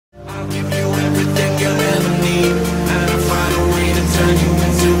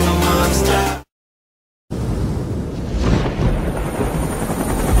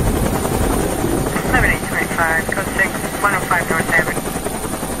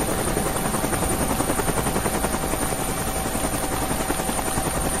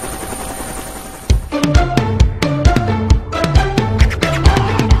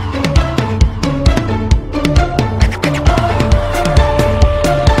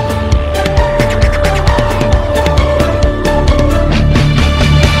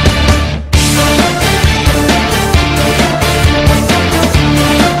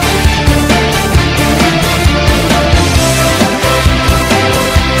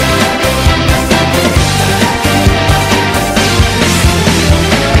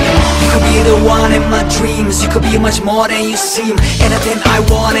could be much more than you seem. Anything I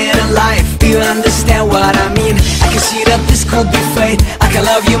wanted in life, do you understand what I mean? I can see that this could be fate. I can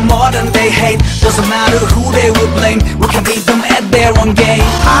love you more than they hate. Doesn't matter who they will blame, we can beat them at their own game.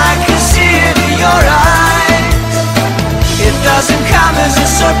 I can see it in your eyes, it doesn't come as a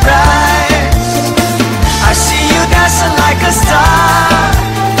surprise. I see you dancing like a star,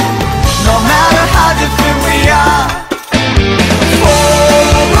 no matter how different we are. For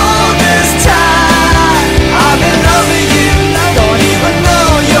all this time I've been loving you, don't even know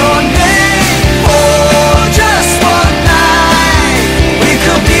your name. For just one night we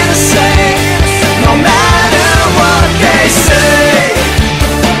could be the same, no matter what they say.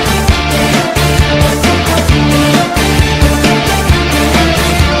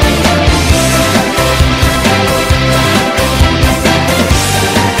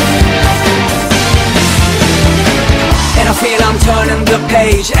 I feel I'm turning the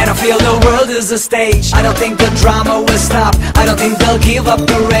page, and I feel the world is a stage. I don't think the drama will stop, I don't think they'll give up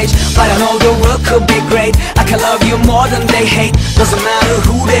the rage. But I know the world could be great, I can love you more than they hate. Doesn't matter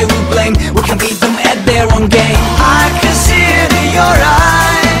who they